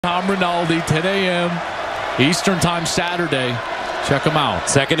Tom Rinaldi, 10 a.m. Eastern Time Saturday. Check them out.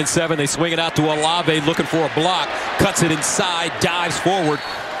 2nd and 7. They swing it out to Olave looking for a block. Cuts it inside, dives forward.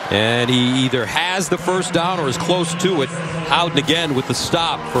 And he either has the first down or is close to it. Howden again with the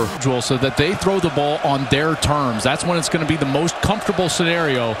stop for so that they throw the ball on their terms. That's when it's going to be the most comfortable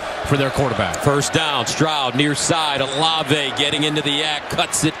scenario for their quarterback. First down, Stroud near side. Olave getting into the act,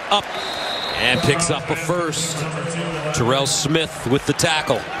 cuts it up and picks up a first. Terrell Smith with the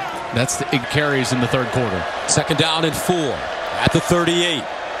tackle. It carries in the third quarter. 2nd down and 4 at the 38.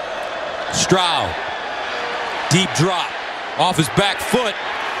 Stroud, deep drop off his back foot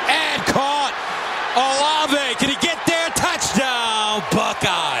and caught. Olave, can he get there? Touchdown,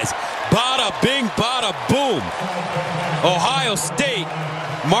 Buckeyes. Bada bing, bada boom. Ohio State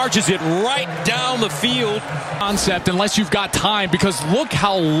marches it right down the field. Concept unless you've got time, because look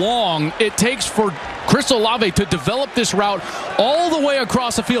how long it takes for Chris Olave to develop this route all the way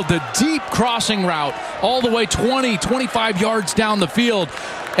across the field, the deep crossing route all the way 20, 25 yards down the field.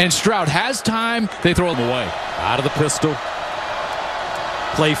 And Stroud has time. They throw him away. Out of the pistol.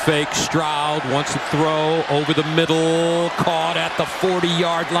 Play fake. Stroud wants to throw over the middle. Caught at the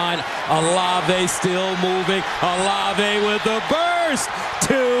 40-yard line. Olave still moving. Olave with the burst.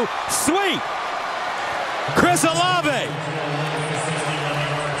 Too sweet. Chris Olave.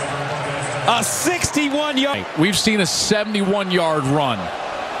 A 61-yard. We've seen a 71-yard run.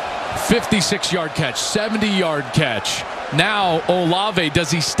 56-yard catch. 70-yard catch. Now Olave, does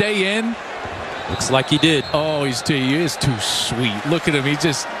he stay in? Looks like he did. Oh, he is too sweet. Look at him. He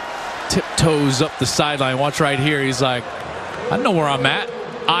just tiptoes up the sideline. Watch right here. He's like, I know where I'm at.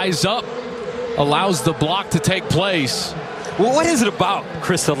 Eyes up. Allows the block to take place. Well, what is it about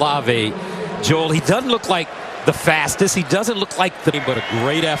Chris Olave, Joel? He doesn't look like the fastest. He doesn't look like the... But a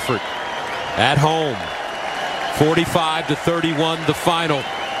great effort at home. 45-31 the final.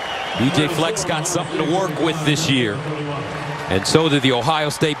 DJ Fleck's got something to work with this year. And so do the Ohio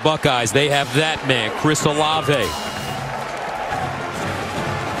State Buckeyes. They have that man, Chris Olave.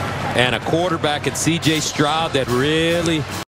 And a quarterback in C.J. Stroud that really...